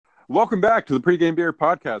Welcome back to the Pregame Beer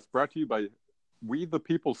Podcast, brought to you by We the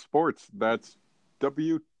People Sports. That's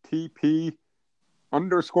WTP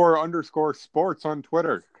 __ sports on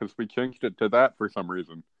Twitter, because we changed it to that for some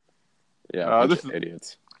reason. Yeah, this is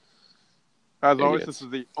idiots. As always, this is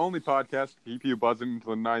the only podcast to keep you buzzing into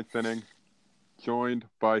the ninth inning, joined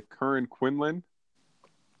by Curran Quinlan.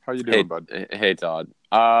 How you doing, bud? Hey, Todd.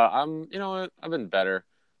 I've been better.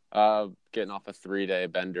 Getting off a 3-day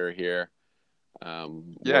bender here.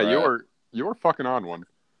 You were fucking on one.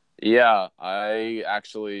 Yeah, I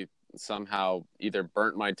actually somehow either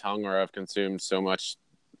burnt my tongue or I've consumed so much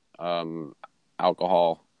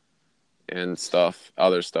alcohol and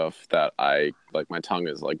other stuff that my tongue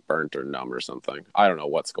is like burnt or numb or something. I don't know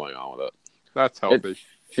what's going on with it. That's healthy. It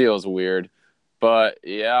feels weird. But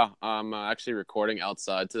yeah, I'm actually recording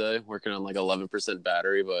outside today, working on like 11%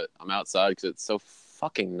 battery, but I'm outside because it's so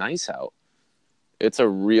fucking nice out. It's a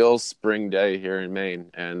real spring day here in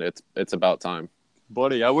Maine, and it's about time.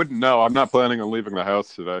 Buddy, I wouldn't know. I'm not planning on leaving the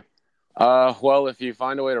house today. Well, if you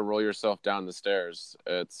find a way to roll yourself down the stairs,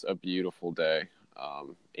 it's a beautiful day.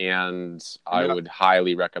 And I would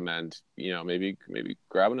highly recommend, maybe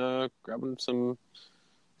grabbing some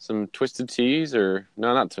Twisted Teas, or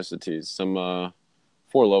no, not Twisted Teas, some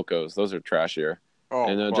Four Locos. Those are trashier.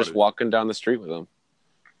 And just walking down the street with them.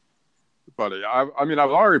 Buddy, I was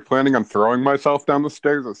already planning on throwing myself down the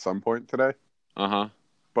stairs at some point today.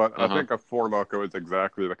 But I think a Four Loko is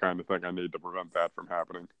exactly the kind of thing I need to prevent that from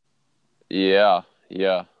happening. Yeah.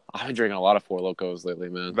 I've been drinking a lot of Four Locos lately,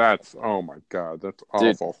 man. Oh my God, that's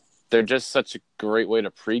awful. Dude, they're just such a great way to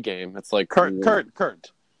pregame. It's like Kurt,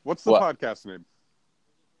 what's the podcast name?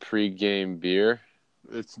 Pregame Beer.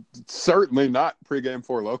 It's certainly not Pregame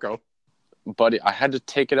Four Loko. Buddy, I had to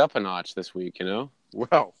take it up a notch this week,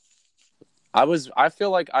 Well, I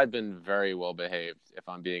feel like I've been very well behaved, if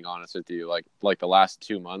I'm being honest with you, like the last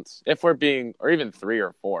 2 months. If we're being, or even 3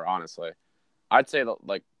 or 4, honestly. I'd say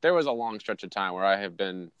that there was a long stretch of time where I have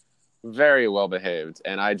been very well behaved,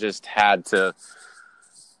 and I just had to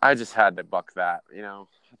buck that, I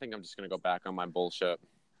think I'm just going to go back on my bullshit.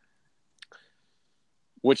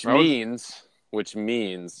 Which means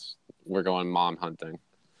we're going mom hunting.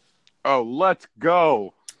 Oh, let's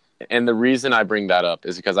go. And the reason I bring that up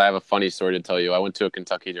is because I have a funny story to tell you. I went to a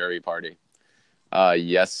Kentucky Derby party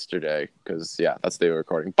yesterday because, that's the day we're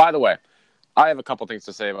recording. By the way, I have a couple things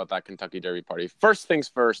to say about that Kentucky Derby party. First things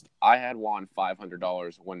first, I had won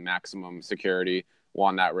 $500 when Maximum Security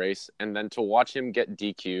won that race. And then to watch him get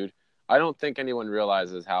DQ'd, I don't think anyone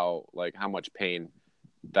realizes how much pain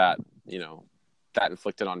that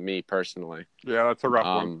inflicted on me personally. Yeah, that's a rough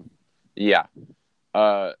one. Yeah.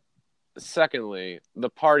 Secondly, the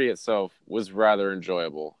party itself was rather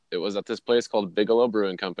enjoyable. It was at this place called Bigelow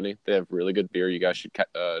Brewing Company. They have really good beer. You guys should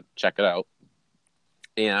check it out.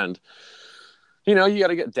 And, you got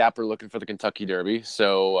to get dapper looking for the Kentucky Derby.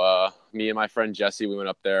 So me and my friend Jesse, we went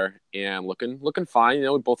up there and looking fine.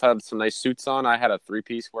 We both had some nice suits on. I had a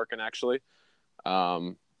 3-piece working, actually,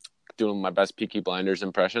 doing my best Peaky Blinders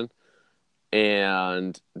impression.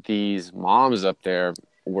 And these moms up there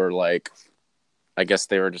were I guess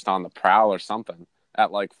they were just on the prowl or something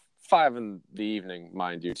at 5 p.m,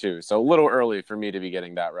 mind you, too. So a little early for me to be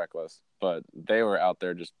getting that reckless, but they were out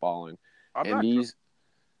there just balling. These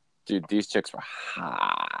chicks were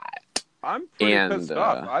hot. I'm pretty pissed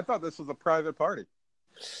off. I thought this was a private party.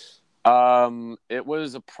 It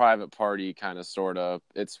was a private party, kind of, sort of.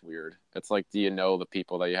 It's weird. It's do you know the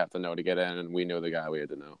people that you have to know to get in? And we know the guy we had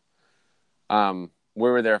to know. We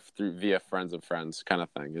were there via friends of friends kind of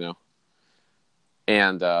thing,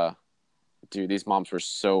 And, dude, these moms were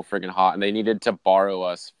so freaking hot, and they needed to borrow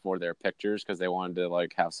us for their pictures because they wanted to,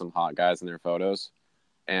 have some hot guys in their photos.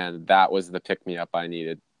 And that was the pick-me-up I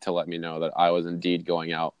needed to let me know that I was indeed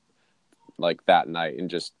going out, that night and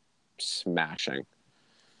just smashing.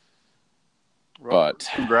 Well, but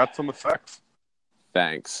congrats on the sex.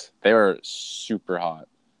 Thanks. They were super hot.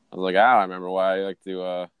 I was I remember why I like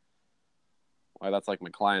to, why that's my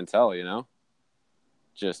clientele,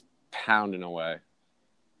 Just pounding away.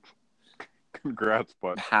 Congrats,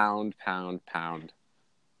 bud. Pound. A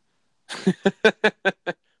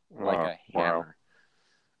hammer. Wow.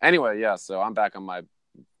 Anyway, yeah, so I'm back on my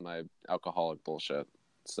alcoholic bullshit.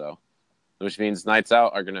 So, which means nights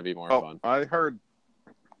out are going to be more fun. I heard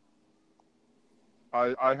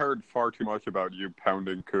far too much about you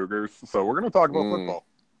pounding cougars, so we're going to talk about football.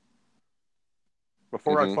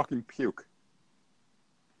 Before I fucking puke.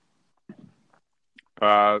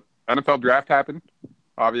 NFL draft happened,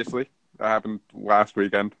 obviously. That happened last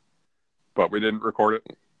weekend, but we didn't record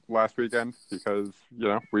it last weekend because,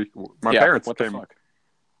 my parents came.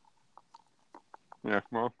 Yeah,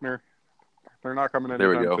 well, they're not coming There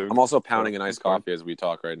we anytime go. soon. I'm also So pounding an it's iced fine. coffee as we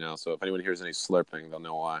talk right now, so if anyone hears any slurping, they'll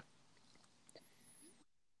know why.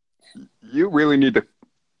 You really need to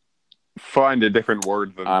find a different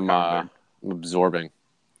word than I'm pounding. absorbing.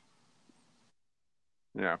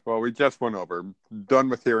 Yeah, well, we just went over. Done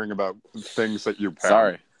with hearing about things that you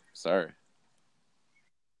pound. Sorry.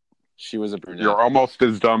 She was a brunette. You're almost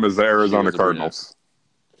as dumb as the Arizona Cardinals.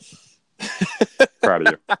 Proud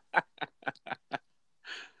of you.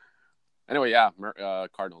 Anyway, yeah,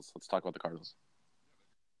 Cardinals. Let's talk about the Cardinals.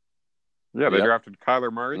 Yeah, they Yep. drafted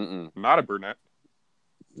Kyler Murray. Mm-mm. Not a brunette.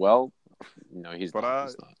 Well, no, he's But, not.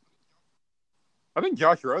 He's not. I think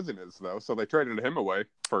Josh Rosen is, though, so they traded him away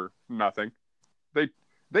for nothing.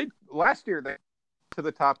 They last year they to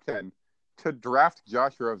the top 10 to draft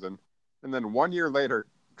Josh Rosen, and then 1 year later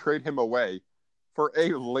trade him away for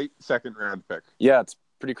a late second round pick. Yeah, it's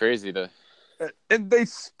pretty crazy to. And they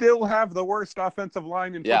still have the worst offensive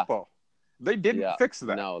line in football. They didn't fix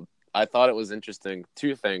that. No, I thought it was interesting.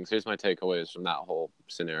 Two things. Here's my takeaways from that whole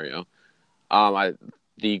scenario.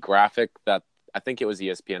 The graphic that I think it was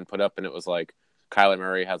ESPN put up, and it was like Kyler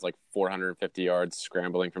Murray has like 450 yards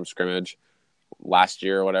scrambling from scrimmage last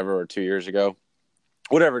year or whatever, or 2 years ago.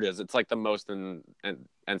 Whatever it is, it's like the most in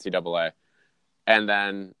NCAA. And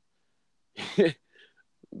then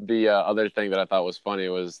the other thing that I thought was funny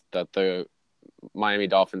was that the Miami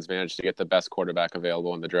Dolphins managed to get the best quarterback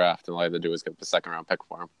available in the draft, and all they had to do was get the second round pick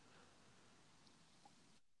for him.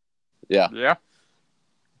 Yeah. Yeah.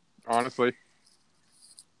 Honestly.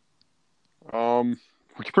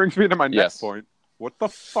 Which brings me to my next point. What the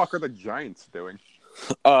fuck are the Giants doing?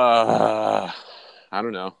 I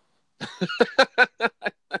don't know.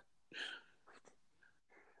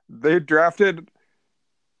 They drafted.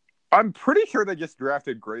 I'm pretty sure they just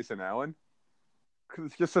drafted Grayson Allen because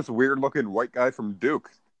it's just this weird-looking white guy from Duke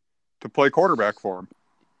to play quarterback for him.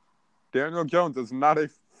 Daniel Jones is not a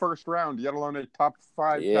first round, yet alone a top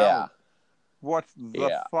 5 talent. What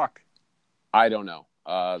the fuck? I don't know.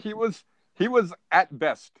 He was at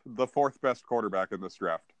best the fourth best quarterback in this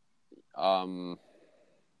draft.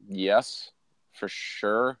 Yes, for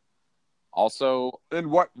sure. Also, in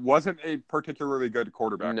what wasn't a particularly good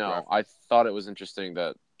quarterback draft. I thought it was interesting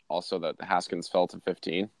that Haskins fell to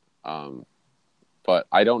 15. But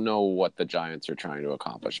I don't know what the Giants are trying to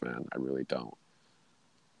accomplish, man. I really don't.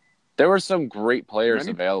 There were some great players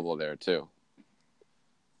available there too.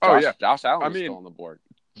 Josh Allen was still on the board.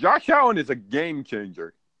 Josh Allen is a game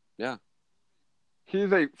changer. Yeah.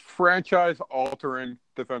 He's a franchise-altering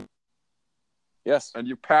defense. Yes. And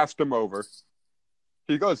you passed him over.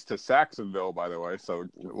 He goes to Saxonville, by the way, so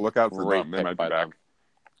look out for them. They might be back.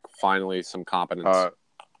 Finally, some competence.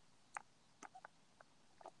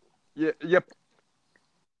 Yep.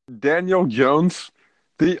 Daniel Jones,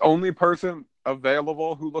 the only person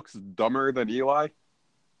available who looks dumber than Eli.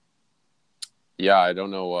 Yeah, I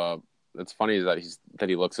don't know. It's funny that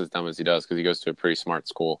he looks as dumb as he does because he goes to a pretty smart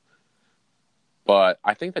school. But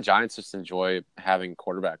I think the Giants just enjoy having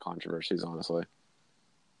quarterback controversies, honestly.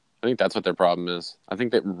 I think that's what their problem is. I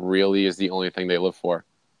think that really is the only thing they live for.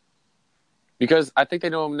 Because I think they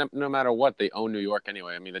know no matter what, they own New York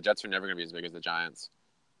anyway. I mean, the Jets are never going to be as big as the Giants.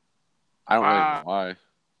 I don't really know why.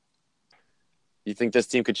 You think this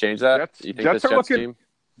team could change that? You think this Jets team?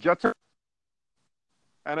 Jets are...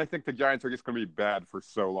 And I think the Giants are just going to be bad for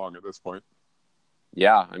so long at this point.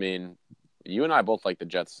 Yeah, I mean, you and I both like the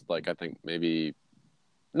Jets. Like, I think maybe...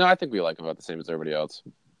 No, I think we like them about the same as everybody else.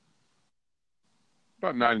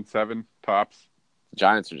 About 9-7 tops. The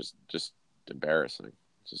Giants are just embarrassing.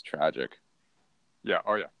 It's just tragic. Yeah.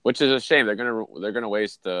 Oh yeah. Which is a shame. They're gonna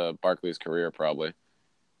waste Barkley's career probably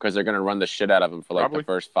because they're gonna run the shit out of him for like the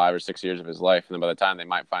first 5 or 6 years of his life, and then by the time they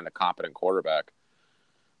might find a competent quarterback,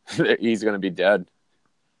 he's gonna be dead.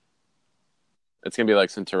 It's gonna be like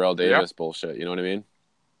some Terrell Davis bullshit. You know what I mean?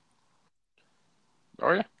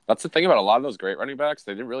 Oh yeah. That's the thing about a lot of those great running backs.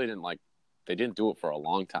 They didn't do it for a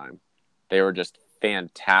long time. They were just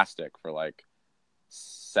fantastic for like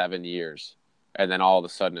 7 years. And then all of a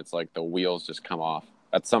sudden it's like the wheels just come off.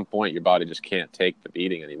 At some point your body just can't take the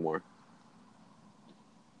beating anymore.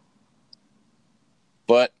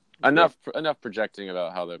 But enough projecting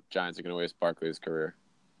about how the Giants are going to waste Barkley's career.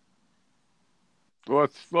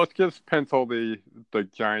 Let's just pencil the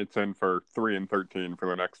Giants in for 3-13 for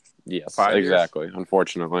the next 5 years. Exactly.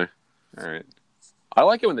 Unfortunately. All right. I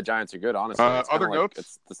like it when the Giants are good, honestly. Other notes?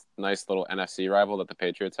 It's this nice little NFC rival that the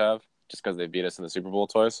Patriots have, just because they beat us in the Super Bowl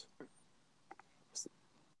twice.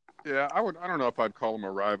 Yeah, I don't know if I'd call them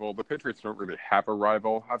a rival. The Patriots don't really have a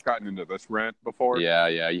rival. I've gotten into this rant before. Yeah,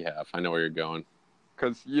 you have. I know where you're going.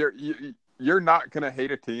 Because you're not going to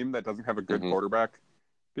hate a team that doesn't have a good Mhm. quarterback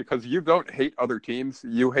because you don't hate other teams.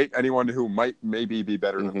 You hate anyone who might maybe be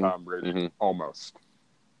better than Mhm. Tom Brady, Mhm. almost.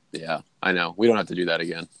 Yeah, I know. We don't have to do that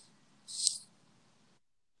again.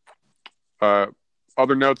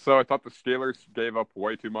 Other notes, though, I thought the Steelers gave up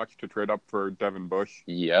way too much to trade up for Devin Bush.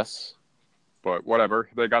 Yes. But whatever.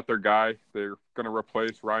 They got their guy. They're going to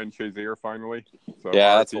replace Ryan Shazier finally. So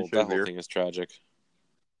Yeah, RIP that whole Shazier. thing is tragic.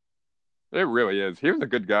 It really is. He was a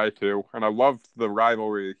good guy, too. And I loved the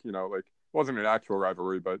rivalry. You know, like, it wasn't an actual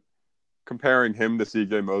rivalry, but comparing him to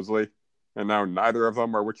CJ Mosley. And now neither of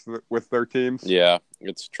them are with their teams. Yeah,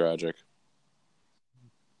 it's tragic.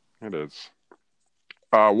 It is.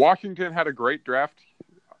 Washington had a great draft.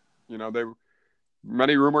 You know,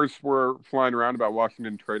 many rumors were flying around about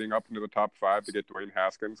Washington trading up into the top 5 to get Dwayne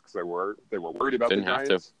Haskins because they were worried about Didn't the have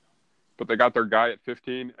Giants. to. But they got their guy at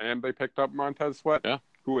 15, and they picked up Montez Sweat, Yeah.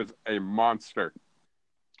 who is a monster.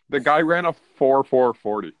 The guy ran a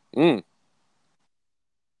 4.40.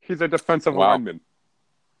 He's a defensive Wow. lineman.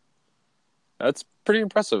 That's pretty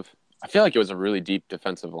impressive. I feel like it was a really deep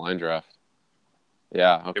defensive line draft.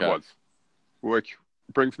 Yeah, okay. It was. Which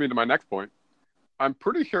brings me to my next point. I'm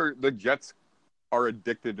pretty sure the Jets are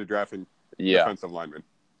addicted to drafting defensive linemen.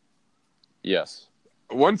 Yes.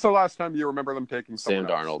 When's the last time you remember them taking someone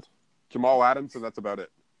Sam else? Darnold. Jamal Adams, and that's about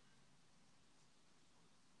it.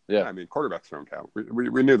 Yeah. I mean, quarterbacks don't count.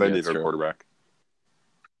 We knew they needed a quarterback.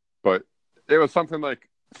 But it was something like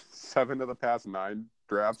 7 of the past 9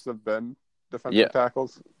 drafts have been defensive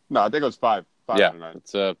tackles. No, I think it was 5. 5 out of 9.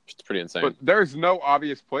 It's pretty insane. But there's no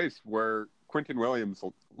obvious place where Quentin Williams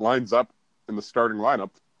lines up in the starting lineup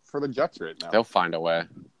for the Jets right now. They'll find a way.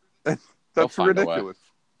 That's ridiculous.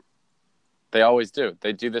 They always do.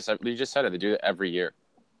 They do this. You just said it. They do it every year.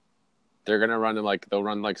 They're gonna run they'll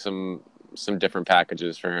run like some different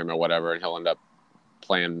packages for him or whatever, and he'll end up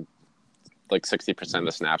playing like 60% of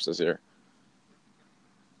the snaps this year.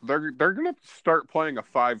 They're gonna start playing a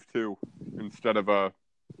 5-2 instead of a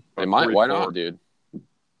they might. 3-4. Why not, dude?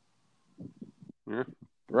 Yeah.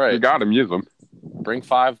 Right. You got them. Use them. Bring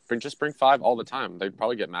 5. Just bring 5 all the time. They'd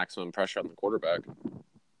probably get maximum pressure on the quarterback.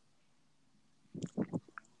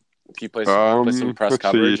 If you play some press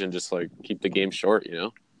coverage and just like keep the game short, you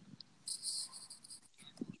know.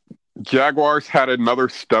 Jaguars had another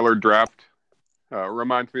stellar draft.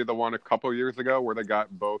 Reminds me of the one a couple years ago where they got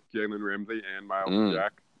both Jalen Ramsey and Miles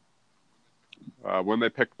Jack. When they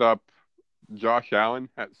picked up Josh Allen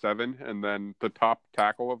at 7, and then the top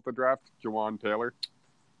tackle of the draft, Jawan Taylor.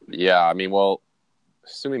 Yeah, I mean, well,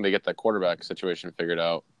 assuming they get that quarterback situation figured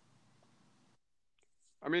out.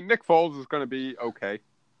 I mean, Nick Foles is going to be okay.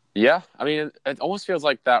 Yeah, I mean, it almost feels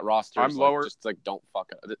like that roster is lower. Just like don't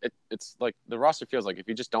fuck it. It's like the roster feels like if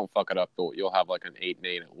you just don't fuck it up, you'll have like an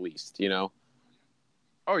 8-8 at least, you know?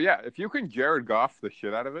 Oh yeah, if you can Jared Goff the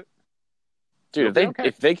shit out of it, dude.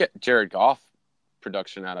 If they get Jared Goff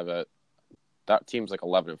production out of it, that team's like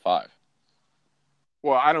 11-5.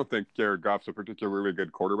 Well, I don't think Jared Goff's a particularly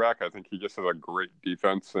good quarterback. I think he just has a great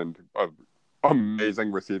defense and an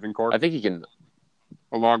amazing receiving core. I think he can.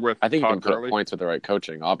 Along with I think Todd he can put Gurley. up points with the right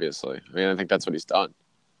coaching, obviously. I mean, I think that's what he's done.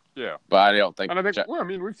 Yeah. But I don't think... And I think, well, I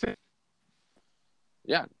mean, we've seen...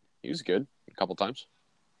 Yeah, he was good a couple times.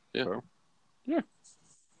 Yeah.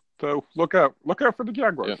 So, look out for the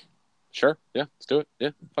Jaguars. Yeah. Sure. Yeah, let's do it.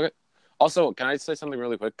 Yeah, fuck it. Also, can I say something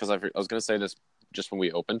really quick? Because I was going to say this just when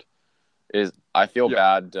we opened. I feel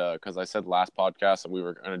bad because I said last podcast that we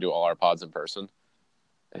were going to do all our pods in person.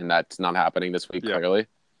 And that's not happening this week, clearly.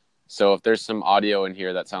 So if there's some audio in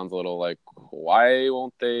here that sounds a little like, why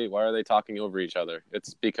are they talking over each other?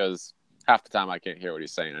 It's because half the time I can't hear what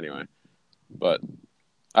he's saying anyway. But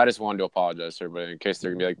I just wanted to apologize to everybody in case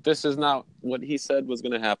they're going to be like, this is not what he said was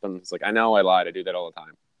going to happen. It's like, I know I lied. I do that all the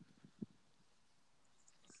time.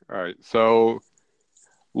 All right. So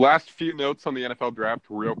last few notes on the NFL draft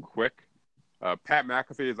real quick. Pat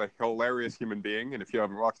McAfee is a hilarious human being. And if you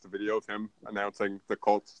haven't watched the video of him announcing the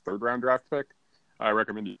Colts 3rd-round draft pick, I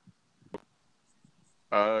recommend you.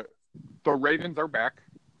 The Ravens are back.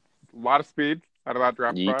 A lot of speed out of that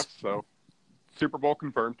draft class, so Super Bowl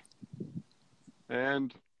confirmed.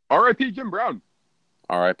 And R.I.P. Jim Brown.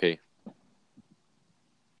 R.I.P.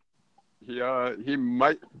 He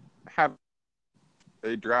might have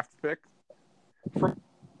a draft pick from.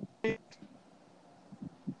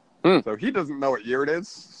 So he doesn't know what year it is.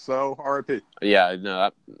 So R.I.P. Yeah,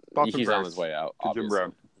 no, he's on his way out. Jim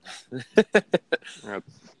Brown.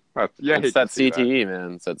 It's that CTE,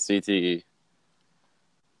 man. It's that CTE.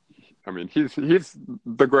 I mean, he's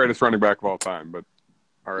the greatest running back of all time, but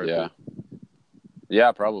R.I.P.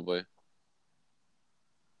 Yeah, probably.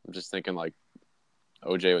 I'm just thinking like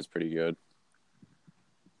OJ was pretty good.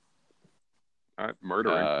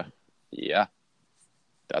 Murdering. Yeah.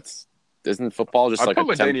 Isn't football just I'd like put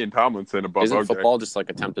LaDainian Tomlinson above Isn't OJ. football just like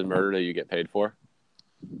attempted murder that you get paid for?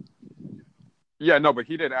 Yeah, no, but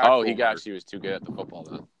he did actual he murder. actually was too good at the football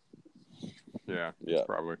then. Yeah,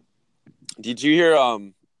 probably. Did you hear? Have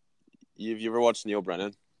you ever watched Neil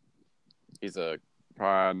Brennan? He's a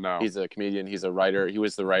no. He's a comedian. He's a writer. He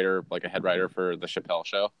was the writer, like a head writer for the Chappelle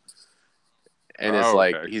Show. And it's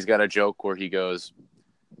like he's got a joke where he goes,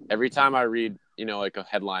 every time I read, like a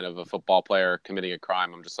headline of a football player committing a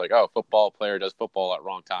crime, I'm just like, oh, football player does football at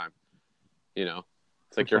wrong time.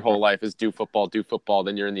 It's like your whole life is do football.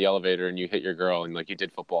 Then you're in the elevator and you hit your girl and like you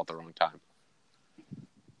did football at the wrong time.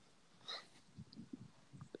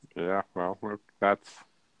 Yeah, well, that's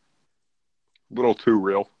a little too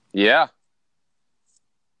real. Yeah.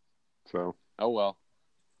 So. Oh, well.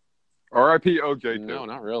 R.I.P. OJ, too. No,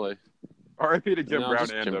 not really. R.I.P. to Jim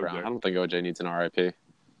Brown and Jim OJ. Brown. I don't think OJ needs an R.I.P.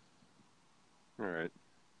 All right.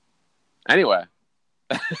 Anyway.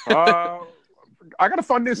 I got a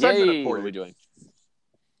fun new segment for you. What are we doing?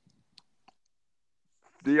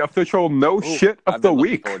 The official shit of I've the been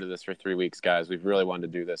week. looking forward to this for 3 weeks, guys. We've really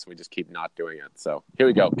wanted to do this, and we just keep not doing it. So here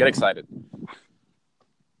we go. Get excited.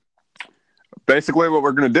 Basically, what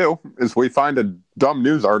we're going to do is we find a dumb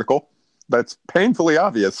news article that's painfully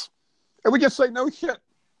obvious, and we just say no shit.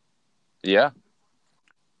 Yeah.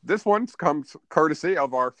 This one comes courtesy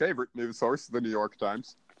of our favorite news source, the New York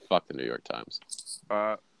Times. Fuck the New York Times.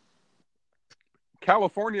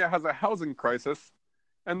 California has a housing crisis,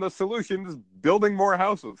 and the solution is building more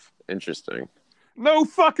houses. Interesting. No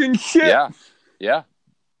fucking shit. Yeah.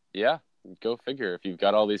 Go figure. If you've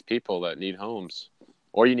got all these people that need homes,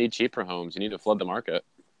 or you need cheaper homes, you need to flood the market.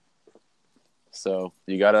 So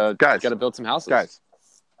you gotta build some houses. Guys,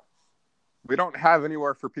 we don't have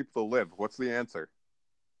anywhere for people to live. What's the answer?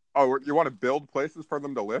 Oh, you want to build places for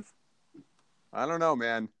them to live? I don't know,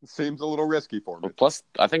 man. It seems a little risky for me. Well, plus,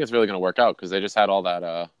 I think it's really going to work out because they just had all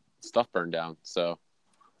that stuff burned down. So,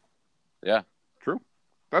 yeah. True.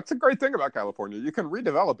 That's a great thing about California. You can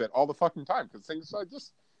redevelop it all the fucking time because things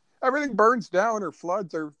everything burns down or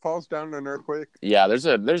floods or falls down in an earthquake. Yeah, there's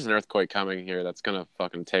an earthquake coming here that's going to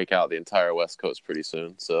fucking take out the entire West Coast pretty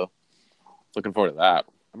soon. So, looking forward to that.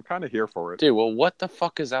 I'm kind of here for it. Dude, well, what the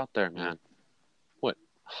fuck is out there, man? What?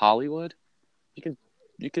 Hollywood? You can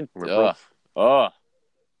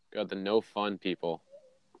God, the no fun people.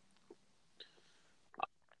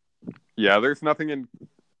 Yeah, there's nothing in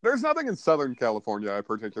Southern California I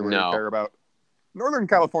particularly care about. Northern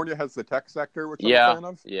California has the tech sector, which I'm a fan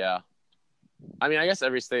of. Yeah. I mean, I guess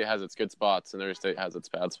every state has its good spots and every state has its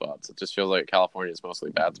bad spots. It just feels like California is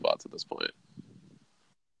mostly bad spots at this point.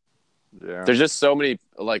 Yeah. There's just so many,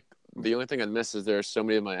 like, the only thing I miss is there's so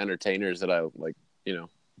many of my entertainers that I, like,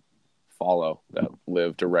 follow that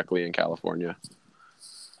live directly in California.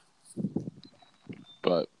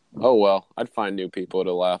 But, oh well, I'd find new people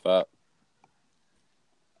to laugh at.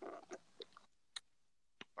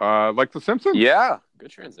 Like The Simpsons? Yeah,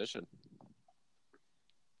 good transition.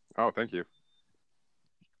 Oh, thank you.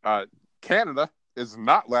 Canada is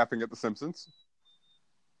not laughing at The Simpsons.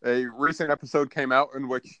 A recent episode came out in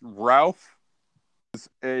which Ralph is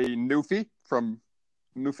a Newfie from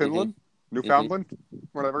Newfoundland,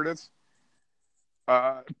 whatever it is.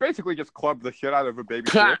 Basically just clubbed the shit out of a baby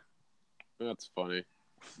seal. That's funny.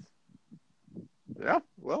 Yeah,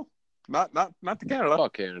 well, not to Canada.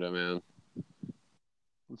 Fuck Canada, man.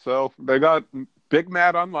 So they got big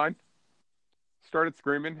mad online. Started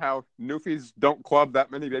screaming how Newfies don't club that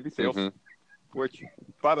many baby seals. Which,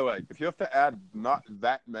 by the way, if you have to add not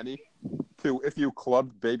that many to if you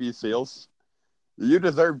clubbed baby seals, you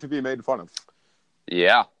deserve to be made fun of.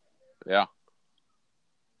 Yeah. Yep.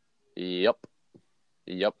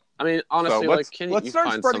 I mean, honestly, so let's you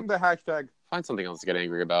start spreading the hashtag. Find something else to get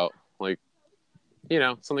angry about. Like,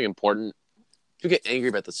 something important. If you get angry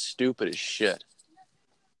about the stupidest shit.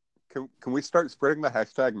 Can we start spreading the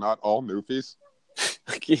hashtag not all Newfies?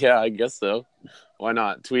 Yeah, I guess so. Why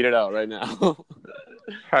not? Tweet it out right now.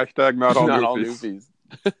 Hashtag not all not Newfies.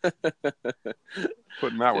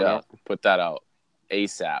 Putting that one out. Put that out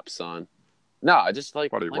ASAP, son. No, I just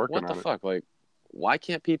what the fuck? Like, why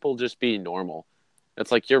can't people just be normal?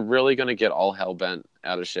 It's like you're really gonna get all hell bent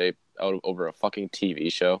out of shape over a fucking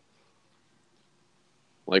TV show.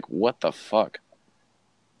 Like, what the fuck?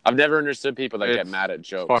 I've never understood people that get mad at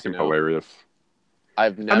jokes. Fucking hilarious.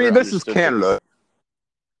 This is Canada.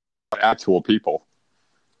 Actual people.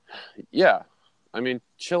 Yeah. I mean,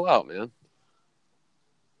 chill out, man.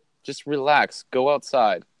 Just relax. Go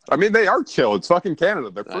outside. I mean, they are chill. It's fucking Canada.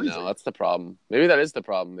 They're freezing. I know, that's the problem. Maybe that is the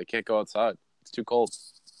problem. They can't go outside. It's too cold.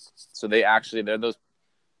 So they're those...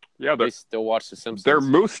 Yeah, They still watch The Simpsons. their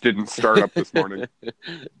moose didn't start up this morning.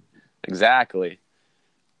 Exactly.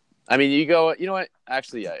 I mean, you know what?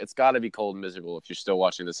 Actually, yeah, it's got to be cold and miserable if you're still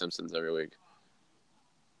watching The Simpsons every week.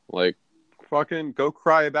 Like, Fucking go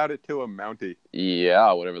cry about it to a Mountie.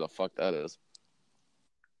 yeah, whatever the fuck that is.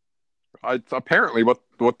 It's apparently what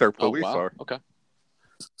their police wow. are. Okay.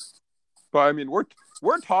 But I mean,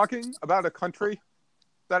 we're talking about a country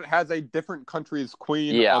that has a different country's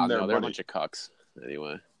queen Yeah, on their no, they're a money. bunch of cucks.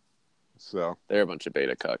 Anyway, So they're a bunch of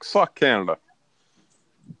beta cucks. fuck Canada.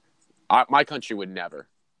 My country would never.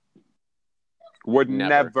 Would Never.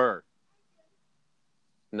 never.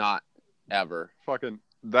 Not ever. Fucking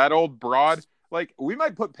that old broad. Like, we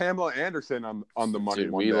might put Pamela Anderson on the money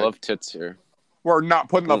Dude, one we day. love tits here. We're not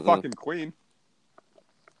putting the Mm-mm. fucking queen.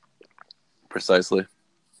 Precisely.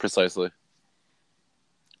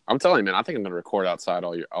 I'm telling you, man, I think I'm gonna record outside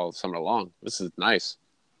all summer long. This is nice.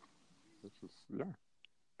 Yeah.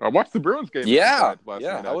 I watched the Bruins game. Yeah. Last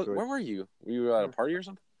Yeah. night, actually. Where were you? Were you at a party or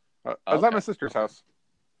something? I was at my sister's house.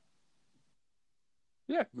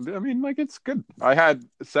 Yeah, I mean, like, it's good. I had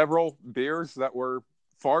several beers that were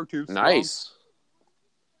far too strong.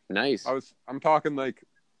 Nice. I'm talking like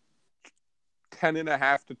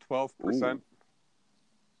 10.5% to 12%.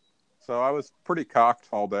 So I was pretty cocked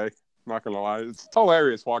all day. Not gonna lie, it's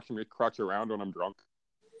hilarious watching me crutch around when I'm drunk.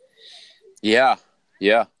 Yeah,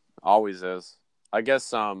 always is. I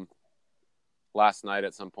guess last night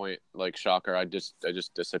at some point, like, shocker, I just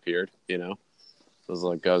disappeared. You know, I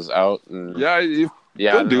was out and Yeah,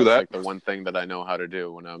 I do know, that. it's like the one thing that I know how to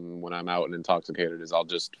do when I'm out and intoxicated is I'll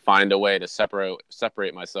just find a way to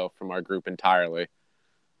separate myself from our group entirely.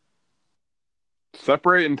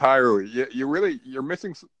 Separate entirely. You're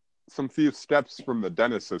missing some few steps from the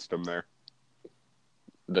dentist system there.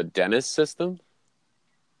 The dentist system?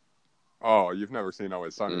 Oh, you've never seen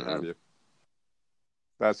Always Sunny, Mm-mm. have you?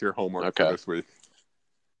 That's your homework Okay. for this week.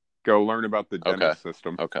 Go learn about the dentist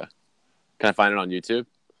system. Okay. Can I find it on YouTube?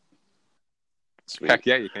 Sweet. Heck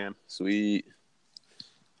yeah, you can. Sweet.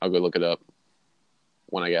 I'll go look it up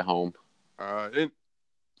when I get home.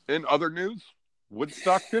 In other news,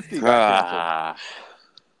 Woodstock 50 got canceled.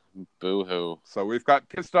 Boo-hoo. So we've got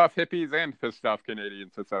pissed off hippies and pissed off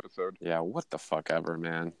Canadians this episode. Yeah, what the fuck ever,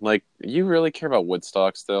 man. Like, you really care about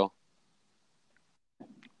Woodstock still?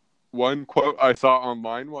 One quote I saw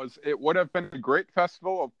online was, "It would have been a great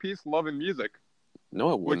festival of peace, love, and music."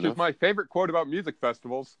 No, it wouldn't. Which is my favorite quote about music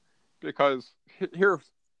festivals, because here's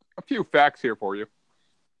a few facts here for you.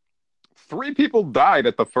 3 people died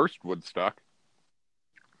at the first Woodstock.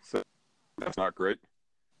 So that's not great.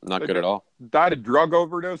 Not good at all. Died of drug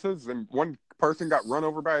overdoses, and 1 person got run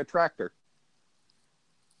over by a tractor.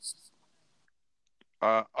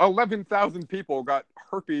 11,000 people got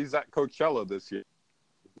herpes at Coachella this year.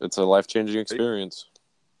 It's a life-changing experience.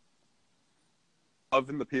 Love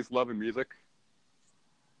in the peace, love, and music.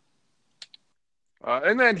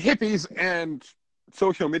 And then hippies and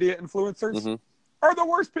social media influencers are the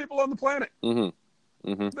worst people on the planet.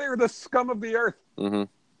 They are the scum of the earth.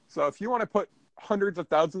 So if you want to put hundreds of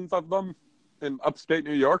thousands of them in upstate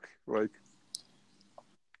New York, like,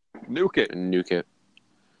 nuke it. Nuke it.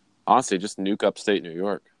 Honestly, just nuke upstate New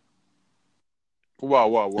York. Whoa.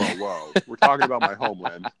 We're talking about my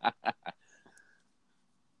homeland.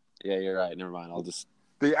 Yeah, you're right. Never mind.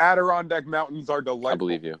 The Adirondack Mountains are delightful.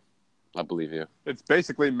 I believe you. It's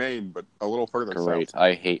basically Maine, but a little further Great. south.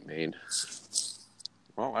 I hate Maine.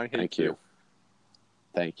 Well, I hate Thank you.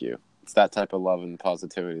 Thank you. It's that type of love and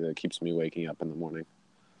positivity that keeps me waking up in the morning.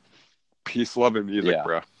 Peace, love, and music, Yeah.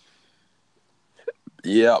 bro.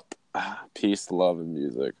 Yep. Peace, love, and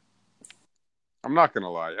music. I'm not going to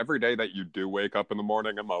lie. Every day that you do wake up in the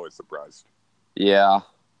morning, I'm always surprised. Yeah.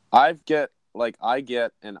 I get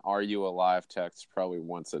an "Are you alive?" text probably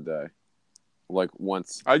once a day. Like,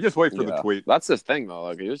 once. I just wait for the tweet. That's the thing, though.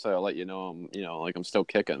 Like, usually I'll let you know I'm still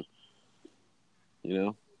kicking. You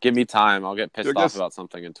know? Give me time. I'll get pissed off about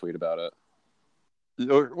something and tweet about it.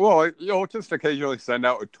 You'll just occasionally send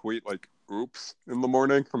out a tweet like, "Oops," in the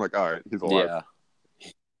morning. I'm like, all right, he's alive. Yeah.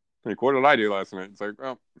 Like, what did I do last night? It's like,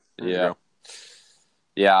 well, there you go.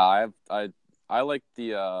 Yeah, I like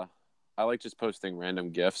I like just posting random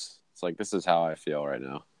GIFs. It's like, this is how I feel right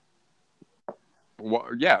now. Well,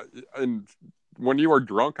 yeah, and when you are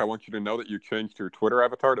drunk, I want you to know that you changed your Twitter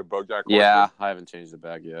avatar to BoJack Horseman. Yeah, I haven't changed it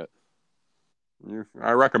back yet.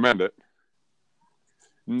 I recommend it.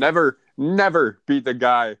 Never be the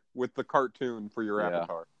guy with the cartoon for your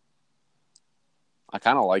avatar. I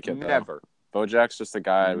kind of like it, though. Never. BoJack's just a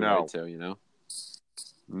guy I relate to, you know?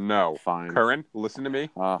 No. Fine. Curran, listen to me.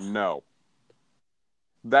 No.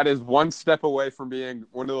 That is one step away from being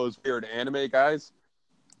one of those weird anime guys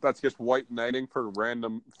that's just white knighting for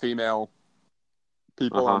random female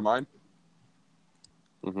people Uh-huh. online.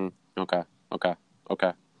 Mm-hmm. Okay.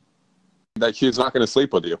 That she's not going to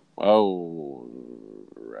sleep with you. Oh,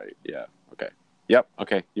 right. Yeah. Okay. Yep.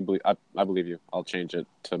 Okay. I believe you. I'll change it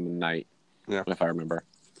to night. Yeah. If I remember.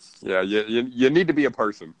 Yeah, you need to be a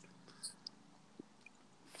person.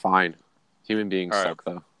 Fine. Human beings All right. suck,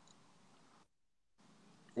 though.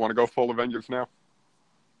 Want to go full Avengers now?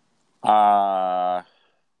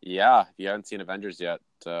 Yeah. If you haven't seen Avengers yet,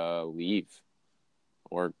 leave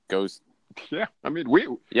or go. Yeah, I mean we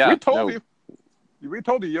told you. We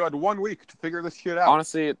told you had 1 week to figure this shit out.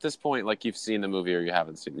 Honestly, at this point, like you've seen the movie or you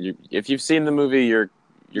haven't seen. If you've seen the movie, you're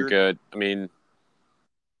good. I mean,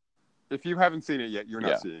 if you haven't seen it yet, you're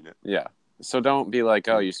not seeing it. Yeah. So don't be like,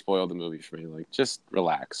 oh, you spoiled the movie for me. Like, just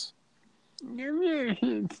relax.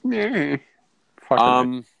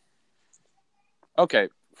 Okay.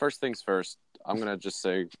 First things first. I'm gonna just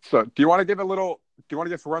say. So, do you want to give a little? Do you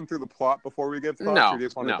want to just run through the plot before we give thoughts? No, or do you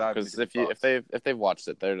just want to dive because into if they've watched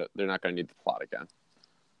it, they're not gonna need the plot again.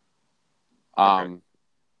 Okay.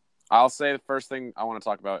 I'll say the first thing I want to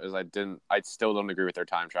talk about is I still don't agree with their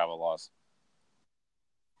time travel laws.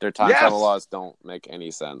 Their time travel laws don't make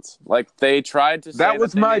any sense. Like they tried to say that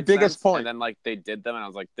was my biggest point, and then like they did them, and I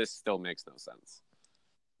was like, this still makes no sense.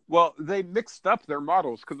 Well, they mixed up their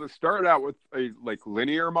models because it started out with a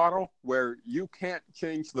linear model where you can't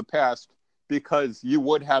change the past because you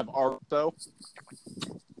would have also,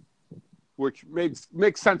 which makes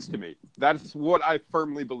sense to me. That's what I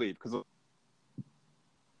firmly believe. Because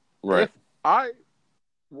if I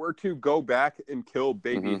were to go back and kill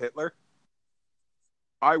baby Hitler,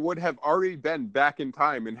 I would have already been back in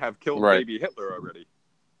time and have killed baby Hitler already.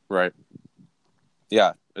 Right.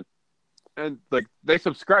 Yeah. And they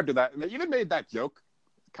subscribed to that, and they even made that joke,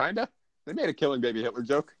 kinda. They made a killing baby Hitler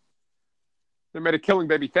joke. They made a killing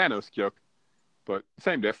baby Thanos joke, but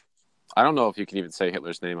same diff. I don't know if you can even say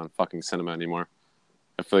Hitler's name on fucking cinema anymore.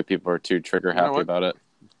 I feel like people are too trigger happy about it.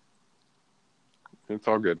 It's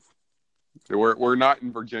all good. We're not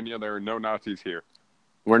in Virginia. There are no Nazis here.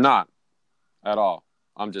 We're not at all.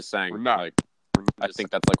 I'm just saying. We're not. I think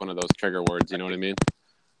that's like one of those trigger words. You know what I mean?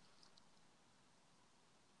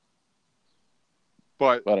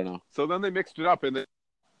 But I don't know. So then they mixed it up and they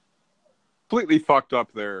completely fucked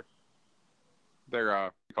up their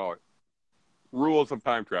call it rules of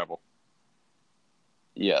time travel.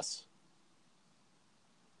 Yes.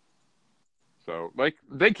 So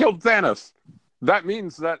they killed Thanos. That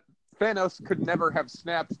means that Thanos could never have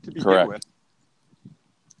snapped to begin with.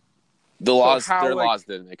 Their laws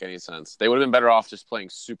didn't make any sense. They would have been better off just playing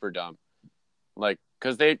super dumb, like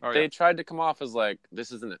because they tried to come off as like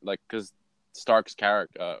this isn't like because Stark's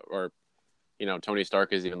character or Tony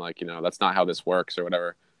Stark is even like that's not how this works or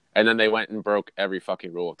whatever, and then they went and broke every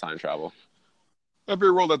fucking rule of time travel.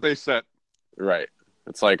 Every rule that they set. Right.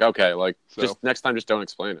 It's like okay, just next time, just don't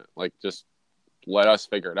explain it. Like just let us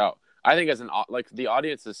figure it out. I think as the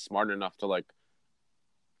audience is smart enough to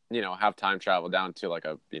have time travel down to like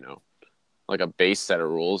a base set of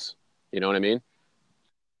rules. You know what I mean?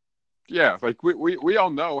 Yeah, we all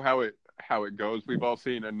know how it goes. We've all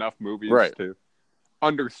seen enough movies to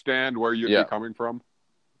understand where you'd be coming from.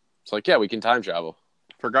 It's like, we can time travel.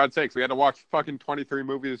 For God's sakes, we had to watch fucking 23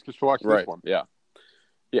 movies just to watch this one. Yeah.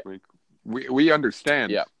 We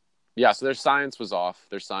understand. Yeah. Yeah, so their science was off.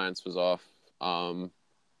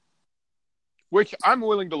 Which I'm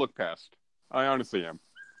willing to look past. I honestly am.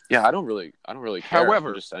 Yeah, I don't really care. However,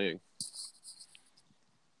 I'm just saying.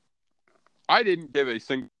 I didn't give a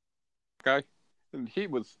single guy, and he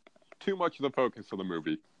was too much of the focus of the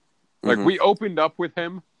movie. We opened up with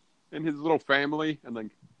him and his little family,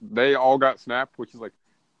 and they all got snapped, which is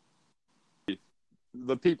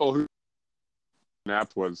the people who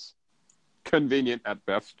snapped was convenient at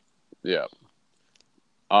best. Yeah.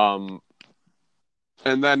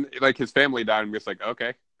 And then his family died, and we was like,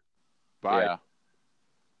 okay, bye.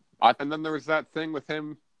 Yeah. And then there was that thing with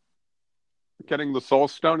him getting the Soul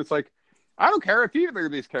Stone. It's like, I don't care if either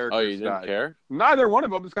of these characters you didn't care? Neither one of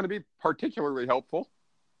them is going to be particularly helpful.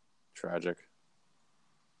 Tragic.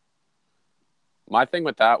 My thing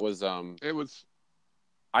with that was it was.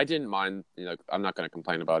 I didn't mind. I'm not going to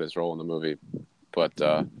complain about his role in the movie,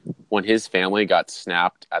 but when his family got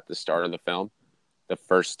snapped at the start of the film,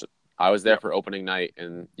 I was there for opening night,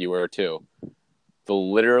 and you were too.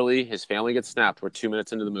 Literally, his family gets snapped. We're 2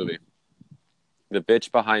 minutes into the movie. The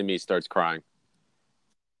bitch behind me starts crying.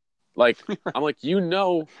 I'm like,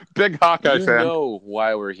 big Hawkeye fan. You know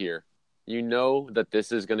why we're here. You know that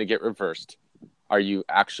this is going to get reversed. Are you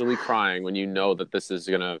actually crying when you know that this is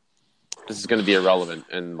going to be irrelevant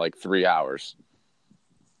in 3 hours?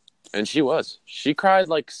 And she cried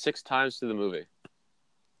like 6 times through the movie.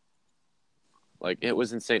 Like, it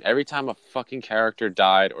was insane. Every time a fucking character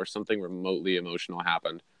died or something remotely emotional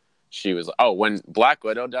happened, she was, oh, when Black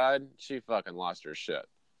Widow died, she fucking lost her shit.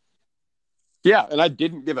 Yeah, and I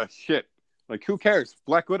didn't give a shit. Like, who cares?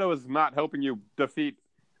 Black Widow is not helping you defeat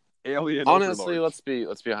alien Honestly, overlords.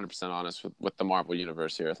 let's be 100% honest with the Marvel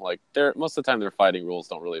universe here. Like, they're most of the time their fighting rules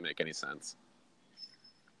don't really make any sense.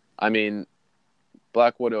 I mean,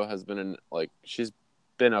 Black Widow has been in, like, she's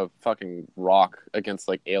been a fucking rock against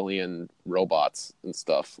like alien robots and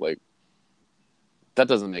stuff. Like, that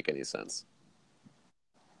doesn't make any sense.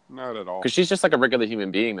 Not at all. Because she's just like a regular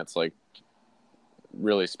human being that's like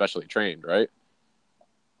really specially trained, right?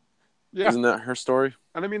 Yeah. Isn't that her story?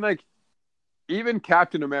 And I mean, like, even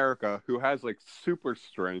Captain America, who has like super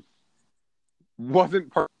strength,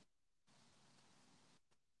 wasn't part.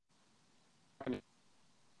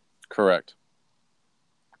 Correct.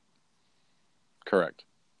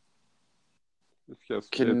 It's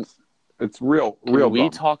just Can it's real we dumb.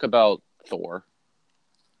 talk about Thor?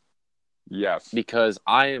 Yes. Because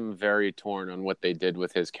I am very torn on what they did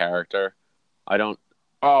with his character. I don't.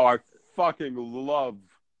 Oh, I fucking love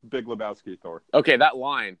Big Lebowski Thor. Okay, that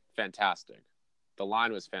line, fantastic. The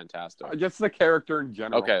line was fantastic. Just the character in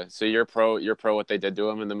general. Okay, so you're pro what they did to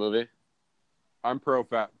him in the movie? I'm pro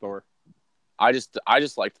Fat Thor. I just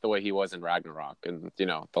liked the way he was in Ragnarok and, you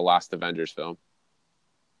know, the last Avengers film,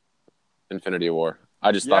 Infinity War.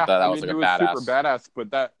 I just thought that was like a badass. Super badass,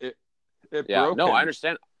 but that it broke him. I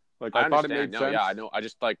understand. Like, I thought it understand. made sense. Yeah, I know. I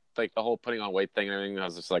just like the whole putting on weight thing and everything. I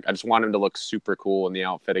was just like, I just want him to look super cool in the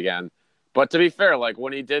outfit again. But to be fair, like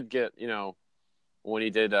when he did get, you know, when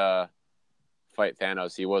he did fight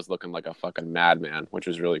Thanos, he was looking like a fucking madman, which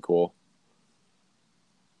was really cool.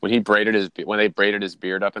 When they braided his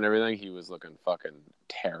beard up and everything, he was looking fucking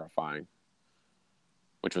terrifying,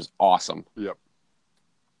 which was awesome. Yep.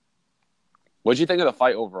 What'd you think of the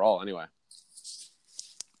fight overall, anyway?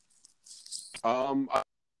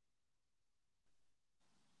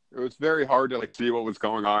 It was very hard to like see what was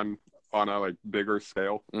going on a like bigger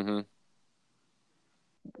scale,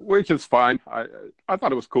 which is fine. I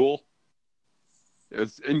thought it was cool.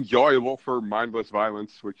 It's enjoyable for mindless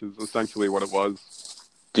violence, which is essentially what it was.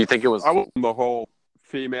 Do you think it was the whole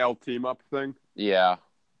female team up thing? Yeah.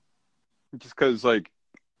 Just because like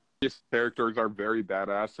these characters are very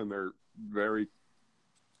badass and they're very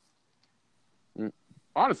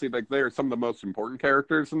honestly like they are some of the most important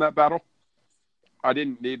characters in that battle. I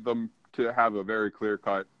didn't need them to have a very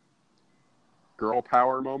clear-cut girl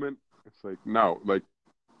power moment. It's like, no, like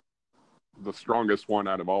the strongest one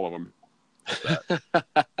out of all of them.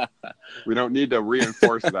 We don't need to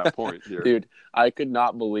reinforce that point here. Dude, I could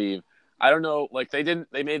not believe. I don't know, like they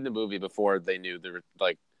made the movie before they knew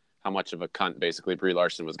like how much of a cunt basically Brie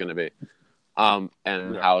Larson was going to be.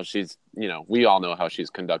 How she's, you know, we all know how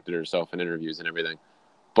she's conducted herself in interviews and everything.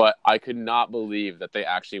 But I could not believe that they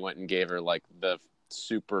actually went and gave her like the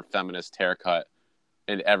super feminist haircut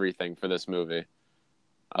and everything for this movie.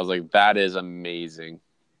 I was like, that is amazing.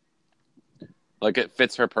 Like, it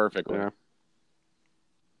fits her perfectly. Yeah.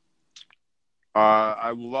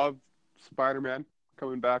 I love Spider-Man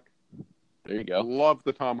coming back. There you go. Love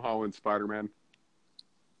the Tom Holland Spider-Man.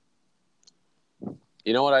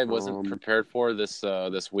 You know what I wasn't prepared for this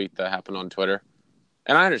week that happened on Twitter?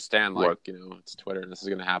 And I understand, like, you know, it's Twitter and this is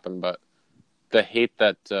going to happen, but the hate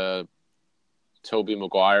that Tobey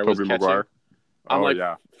Maguire was catching. I'm like,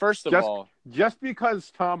 first of all... Just because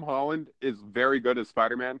Tom Holland is very good as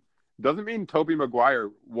Spider-Man doesn't mean Tobey Maguire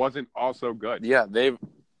wasn't also good. Yeah, they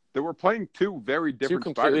were playing two completely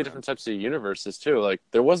Spider-Man. Different types of universes, too. Like,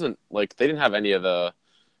 there wasn't... Like, they didn't have any of the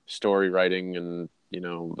story writing and, you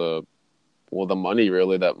know, the money,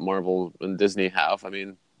 really, that Marvel and Disney have. I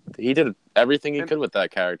mean... He did everything he could with that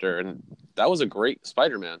character, and that was a great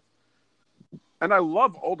Spider-Man. And I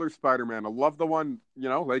love older Spider-Man. I love the one, you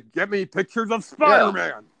know, like, get me pictures of Spider-Man.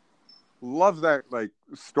 Yeah. Love that, like,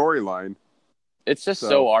 storyline. It's just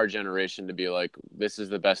so our generation to be like, this is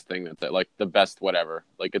the best thing that like, the best whatever.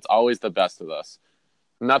 Like, it's always the best of us.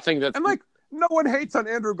 Nothing that's... And, like, no one hates on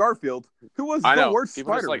Andrew Garfield, who was the worst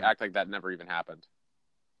People Spider-Man. just, like, act like that never even happened.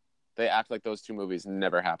 They act like those two movies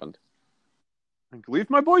never happened. Leave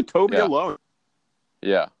my boy Toby alone.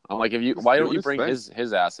 Yeah, I'm like, why don't you bring his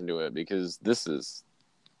ass into it? Because this is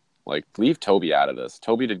like, leave Toby out of this.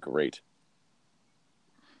 Toby did great.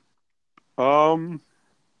 I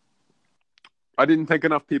didn't think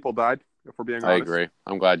enough people died. If we're being honest, I agree.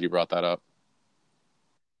 I'm glad you brought that up.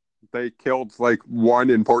 They killed like one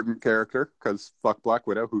important character because fuck Black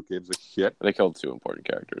Widow. Who gives a shit? They killed two important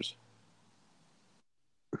characters.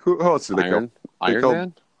 Who else did they kill? Iron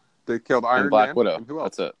Man. They killed and Iron Black Man. Widow. And who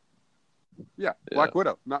else? That's it. Yeah, Yeah. Black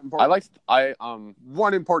Widow. Not I important. liked.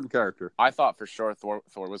 One important character. I thought for sure Thor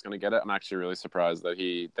was going to get it. I'm actually really surprised that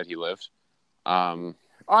he lived. I'm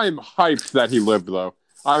hyped that he lived, though.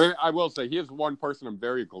 I will say he is one person I'm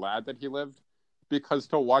very glad that he lived, because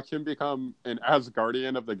to watch him become an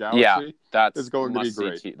Asgardian of the galaxy That's is going to be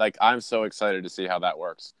must-see great. Like, I'm so excited to see how that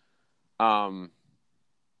works. I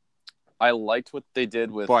liked what they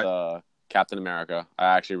did with Captain America. I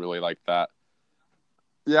actually really liked that.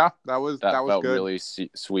 Yeah, that was Felt good. really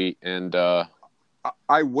sweet, and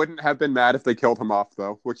I wouldn't have been mad if they killed him off,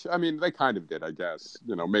 though. Which, I mean, they kind of did, I guess.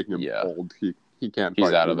 Making him old. He can't he's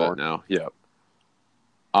fight out anymore. of it now. Yep.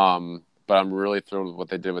 But I'm really thrilled with what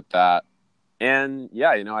they did with that. And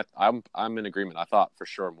yeah, I'm in agreement. I thought for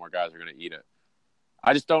sure more guys are going to eat it.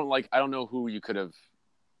 I just don't like. I don't know who you could have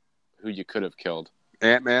killed.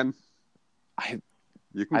 Ant-Man.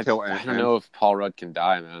 You can kill I Ant-Man. don't know if Paul Rudd can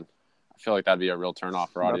die, man. I feel like that'd be a real turnoff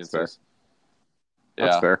for audiences.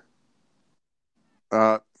 That's fair.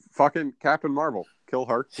 Fucking Captain Marvel. Kill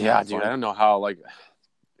her. Yeah, That's dude. fine. I don't know how. Like,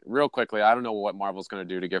 real quickly, I don't know what Marvel's going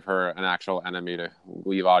to do to give her an actual enemy to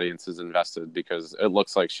leave audiences invested, because it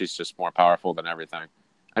looks like she's just more powerful than everything.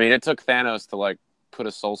 I mean, it took Thanos to like put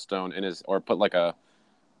a Soul Stone in his, or put like a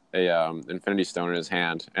Infinity Stone in his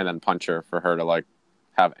hand, and then punch her for her to like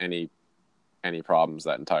have any problems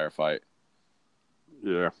that entire fight.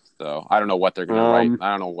 Yeah. So I don't know what they're going to write.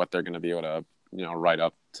 I don't know what they're going to be able to write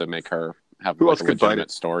up to make her have Who like else a could fight legitimate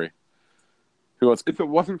it? story. Who else? If it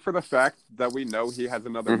wasn't for the fact that we know he has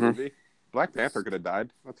another movie, Black Panther could have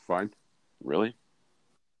died. That's fine. Really?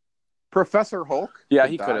 Professor Hulk? Yeah,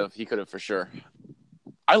 he could have. He could have for sure.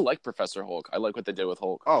 I like Professor Hulk. I like what they did with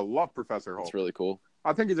Hulk. Oh, love Professor Hulk. It's really cool.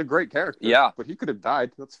 I think he's a great character. Yeah. But he could have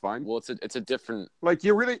died. That's fine. Well, it's a different... Like,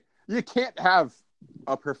 you can't have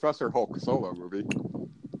a Professor Hulk solo movie.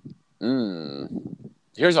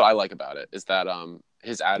 Here's what I like about it, is that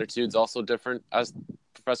his attitude's also different as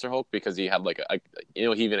Professor Hulk, because he had like he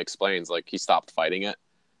even explains like he stopped fighting it.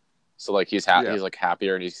 So like he's happy, he's like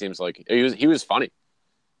happier, and he seems like he was funny.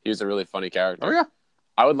 He was a really funny character. Oh yeah.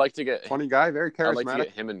 I would like to get funny guy, very charismatic. I'd like to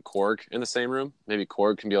get him and Korg in the same room. Maybe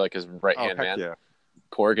Korg can be like his right hand man. Yeah.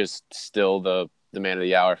 Korg is still the man of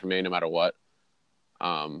the hour for me, no matter what.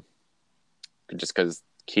 Just because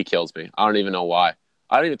he kills me. I don't even know why.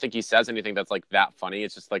 I don't even think he says anything that's like that funny.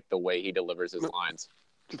 It's just like the way he delivers his lines.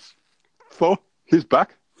 So he's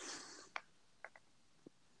back.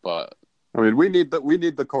 But I mean, we need the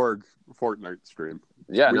Korg Fortnite stream.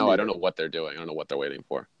 Yeah, I don't know what they're doing. I don't know what they're waiting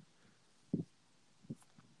for.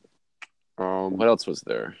 What else was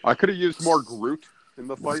there? I could have used more Groot in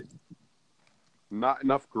the fight. Not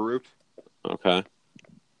enough Groot. Okay.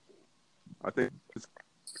 I think it's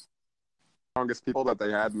the strongest people that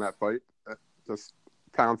they had in that fight, just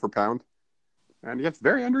pound for pound. And he gets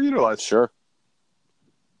very underutilized. Sure.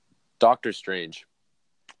 Doctor Strange.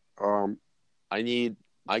 I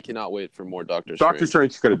cannot wait for more Doctor Strange. Doctor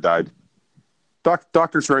Strange could have died.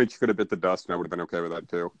 Doctor Strange could have bit the dust, and I would have been okay with that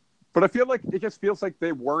too. But I feel like it just feels like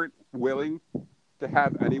they weren't willing to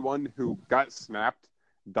have anyone who got snapped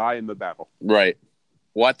die in the battle. Right.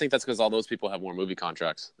 Well, I think that's because all those people have more movie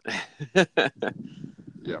contracts.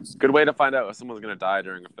 Yeah. Good way to find out if someone's going to die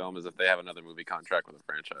during a film is if they have another movie contract with a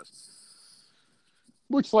franchise.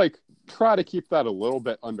 Which, like, try to keep that a little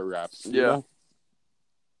bit under wraps. Yeah.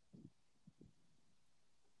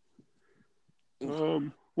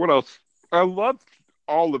 What else? I loved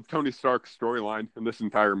all of Tony Stark's storyline in this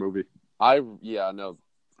entire movie. I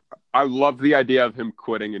love the idea of him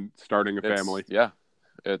quitting and starting a family. Yeah.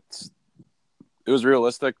 It was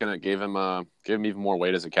realistic, and it gave him even more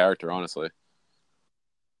weight as a character, honestly.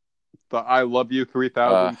 The I love you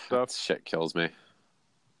 3000 stuff. That shit kills me.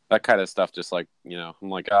 That kind of stuff just like, I'm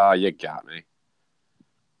like, you got me.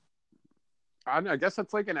 I guess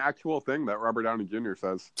that's like an actual thing that Robert Downey Jr.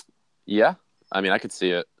 says. Yeah. I mean, I could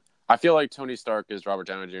see it. I feel like Tony Stark is Robert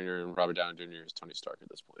Downey Jr. and Robert Downey Jr. is Tony Stark at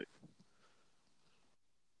this point.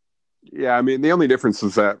 Yeah, I mean, the only difference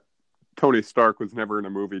is that Tony Stark was never in a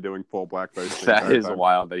movie doing full blackface. That is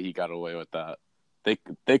wild that he got away with that.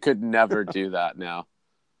 They could never do that now.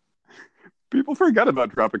 People forget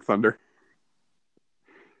about Tropic Thunder.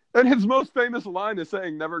 And his most famous line is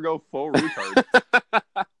saying, "Never go full retard."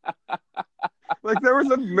 Like, there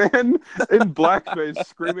was a man in blackface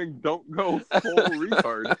screaming, "Don't go full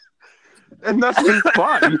retard." And that's been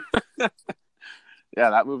fun. Yeah,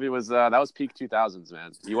 that movie was that was peak 2000s,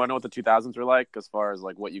 man. You want to know what the 2000s were like as far as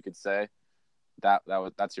like what you could say?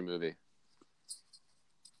 That's your movie.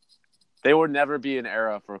 There would never be an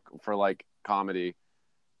era for like comedy,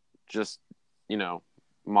 just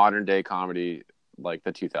modern day comedy like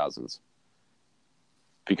the 2000s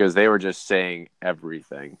because they were just saying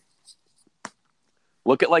everything.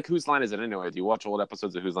 Look at like Whose Line Is It Anyway? Do you watch old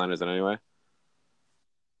episodes of Whose Line Is It Anyway?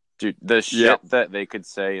 Dude, the shit that they could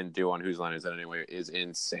say and do on Whose Line Is It Anyway is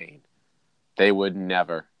insane. They would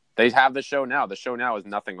never. They have the show now. The show now is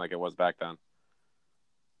nothing like it was back then.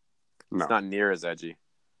 No. It's not near as edgy.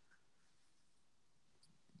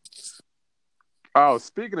 Oh,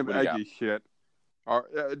 speaking of edgy shit,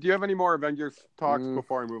 do you have any more Avengers talks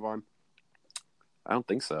before I move on? I don't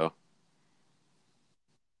think so.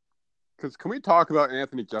 Because can we talk about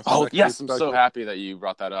Anthony Jeselnik? Oh, yes. I'm so happy that you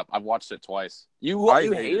brought that up. I've watched it twice. You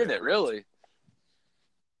hated it, really?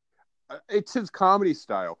 It's his comedy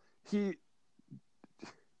style.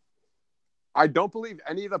 I don't believe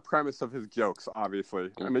any of the premise of his jokes, obviously.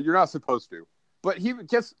 I mean, you're not supposed to. But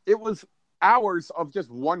it was hours of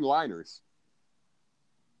just one-liners.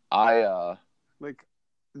 Like,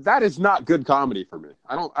 that is not good comedy for me.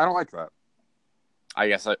 I don't like that. I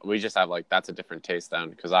guess we just have, like, that's a different taste then,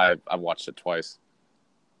 because I've watched it twice.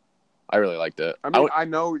 I really liked it. I mean,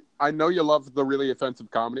 I know you love the really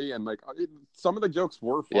offensive comedy, and, like, some of the jokes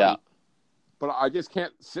were funny. Yeah. But I just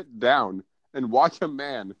can't sit down and watch a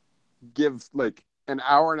man give like an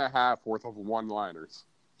hour and a half worth of one-liners.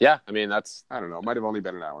 Yeah, I mean I don't know. It might have only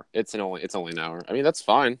been an hour. It's only an hour. I mean that's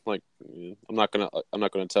fine. Like I'm not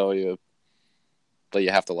gonna tell you that you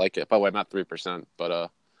have to like it. By the way, I'm at 3%,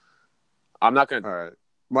 but I'm not gonna. All right.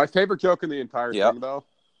 My favorite joke in the entire thing though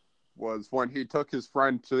was when he took his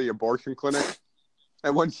friend to the abortion clinic,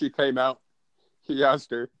 and when she came out, he asked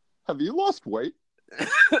her, "Have you lost weight?"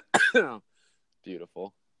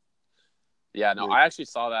 Beautiful. Yeah, no, I actually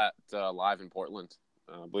saw that live in Portland.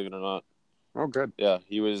 Believe it or not. Oh, good. Yeah,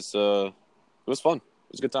 he was. It was fun.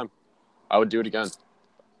 It was a good time. I would do it again.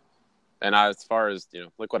 And as far as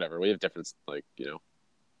like whatever, we have different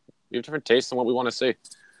tastes in what we want to see.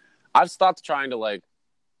 I've stopped trying to like,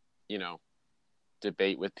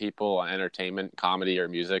 debate with people on entertainment, comedy, or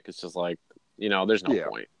music. It's just like there's no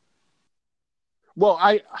point. Well,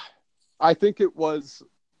 I think it was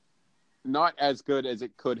not as good as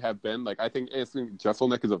it could have been. Like, I think Anthony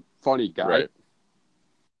Jeselnik is a funny guy. Right.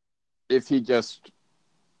 If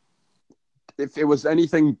it was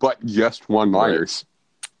anything but just one-liners.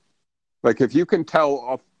 Right. Like, if you can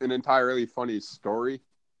tell an entirely funny story,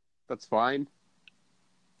 that's fine.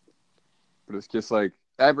 But it's just like,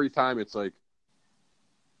 every time it's like,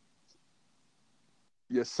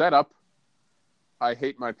 you set up, I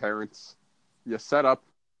hate my parents. You set up,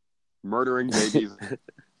 murdering babies.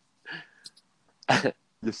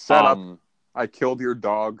 You set up, I killed your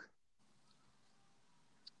dog.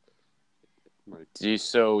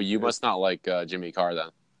 So you must not like Jimmy Carr then.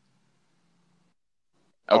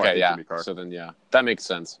 Okay, yeah. So then, yeah, that makes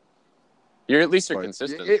sense. You're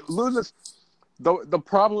consistent. It loses the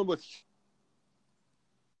problem with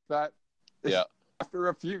that. Is after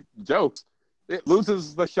a few jokes, it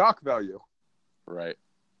loses the shock value. Right.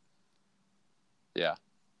 Yeah,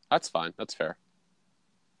 that's fine. That's fair.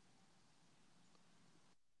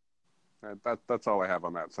 That's all I have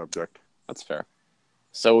on that subject. That's fair.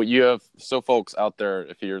 So folks out there,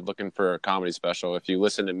 if you're looking for a comedy special, if you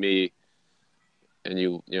listen to me, and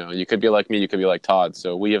you could be like me, you could be like Todd.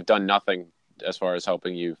 So we have done nothing as far as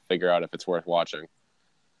helping you figure out if it's worth watching.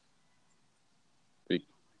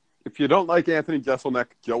 If you don't like Anthony Jeselnik,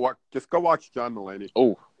 just go watch John Mulaney.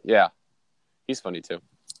 Oh yeah, he's funny too.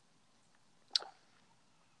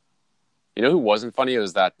 You know who wasn't funny? It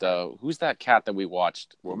was that who's that cat that we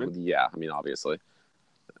watched? Woman? Yeah, I mean obviously.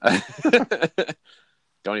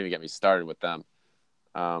 Don't even get me started with them.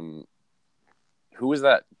 Who was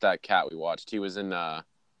that cat we watched? He was in the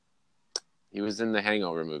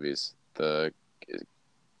Hangover movies. The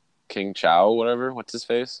King Chow, whatever. What's his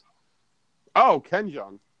face? Oh, Ken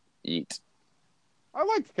Jeong. Eat. I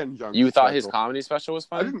liked Ken Jeong. You thought his comedy special was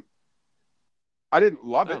funny? I didn't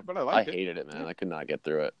love it, but I liked it. I hated it, man. I could not get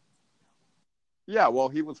through it. Yeah, well,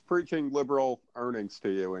 he was preaching liberal earnings to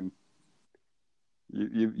you, and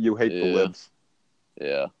you hate the libs.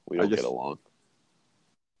 Yeah, we don't get along.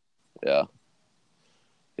 Yeah.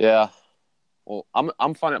 Yeah. Well,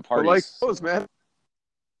 I'm fun at parties. But like those, man.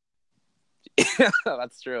 Yeah,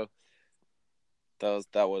 that's true.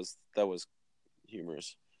 That was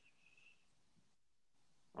humorous.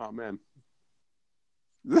 Oh man.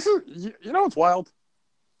 This is what's wild?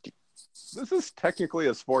 This is technically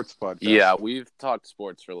a sports podcast. Yeah, we've talked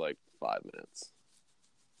sports for like 5 minutes.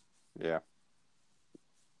 Yeah.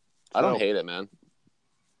 I don't hate it, man.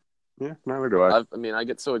 Yeah, neither do I. I mean, I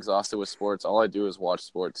get so exhausted with sports. All I do is watch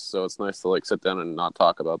sports, so it's nice to like sit down and not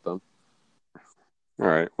talk about them. All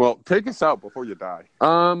right. Well, take us out before you die.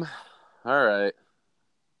 All right.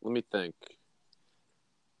 Let me think.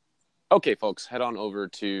 Okay, folks, head on over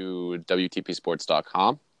to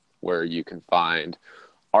WTPsports.com where you can find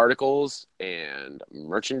articles and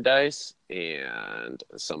merchandise and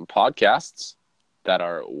some podcasts that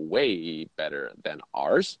are way better than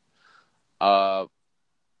ours.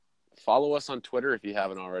 Follow us on Twitter if you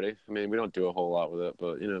haven't already. I mean, we don't do a whole lot with it,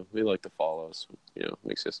 but, we like to follow us.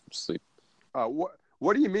 Makes us sleep.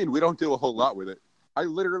 What do you mean we don't do a whole lot with it? I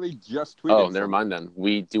literally just tweeted. Oh, never mind then.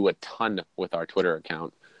 We do a ton with our Twitter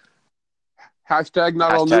account. Hashtag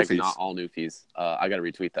not all newfies. Not all newfies. I got to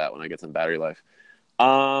retweet that when I get some battery life.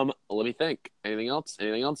 Let me think. Anything else?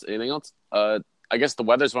 I guess the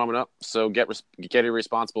weather's warming up, so get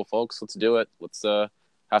irresponsible, folks. Let's do it. Let's have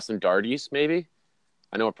some darties, maybe.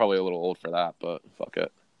 I know we're probably a little old for that, but fuck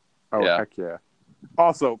it. Oh, yeah. Heck yeah.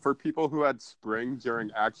 Also, for people who had spring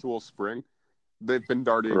during actual spring, they've been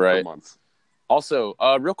darting for months. Also,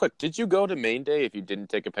 real quick, did you go to Main Day if you didn't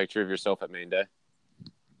take a picture of yourself at Main Day?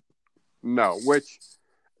 No,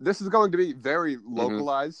 this is going to be very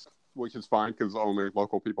localized, which is fine because only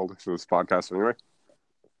local people listen to this podcast anyway.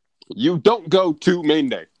 You don't go to Main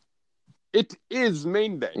Day. It is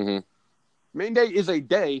Main Day. Mm-hmm. Main Day is a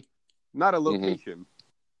day, not a location.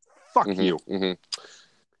 Fuck you. Mm-hmm.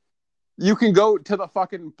 You can go to the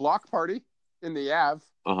fucking block party in the Ave.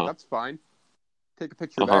 Uh-huh. That's fine. Take a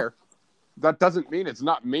picture there. That doesn't mean it's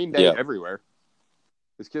not Main Day everywhere.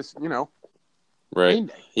 It's just, right. Main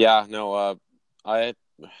Day. Yeah, no, I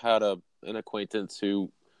had an acquaintance who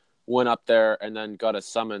went up there and then got a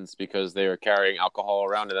summons because they were carrying alcohol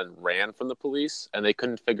around and then ran from the police, and they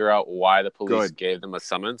couldn't figure out why the police gave them a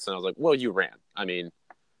summons. And I was like, well, you ran. I mean,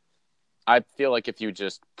 I feel like if you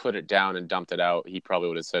just put it down and dumped it out, he probably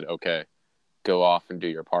would have said, okay, go off and do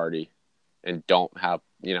your party and don't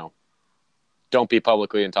be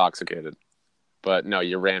publicly intoxicated. But no,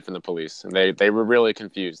 you ran from the police, and they were really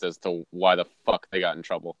confused as to why the fuck they got in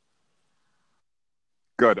trouble.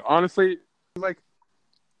 Good. Honestly,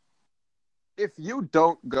 if you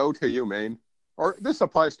don't go to UMaine, or this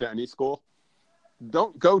applies to any school,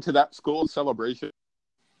 don't go to that school's celebration.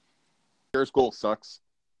 Your school sucks.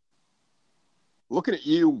 Looking at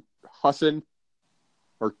you, Husson,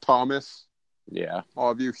 or Thomas. Yeah. All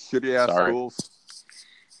of you shitty-ass schools.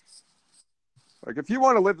 If you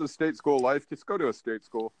want to live the state school life, just go to a state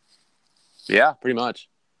school. Yeah, pretty much.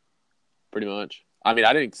 I mean,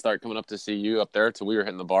 I didn't start coming up to see you up there until we were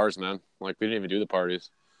hitting the bars, man. We didn't even do the parties.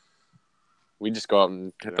 We just go out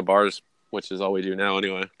and hit the bars, which is all we do now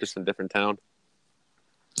anyway, just in a different town.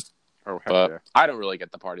 Oh, heck but yeah. I don't really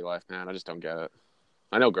get the party life, man. I just don't get it.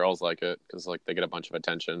 I know girls like it because, they get a bunch of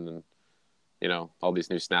attention and, all these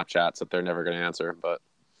new Snapchats that they're never going to answer, but...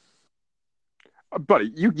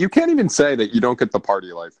 Buddy, you can't even say that you don't get the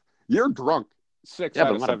party life. You're drunk 6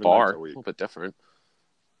 out of 7 nights a week. Yeah, but I'm at a bar. A little bit different.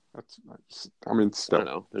 Still. I don't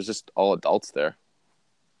know. There's just all adults there,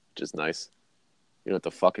 which is nice. You don't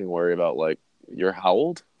have to fucking worry about, you're how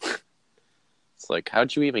old? It's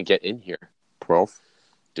how'd you even get in here? 12.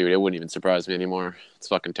 Dude, it wouldn't even surprise me anymore. It's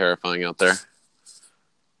fucking terrifying out there.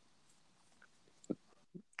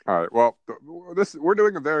 All right. Well, we're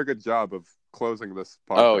doing a very good job of closing this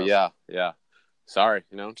podcast. Oh, yeah. Sorry,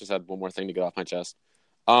 just had one more thing to get off my chest.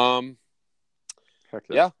 Heck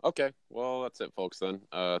yeah. Okay. Well, that's it, folks. Then,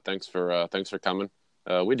 thanks for coming.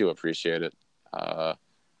 We do appreciate it.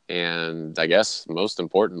 And I guess most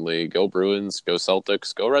importantly, go Bruins, go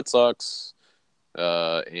Celtics, go Red Sox,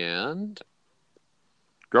 and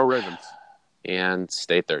go Ravens. And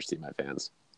stay thirsty, my fans.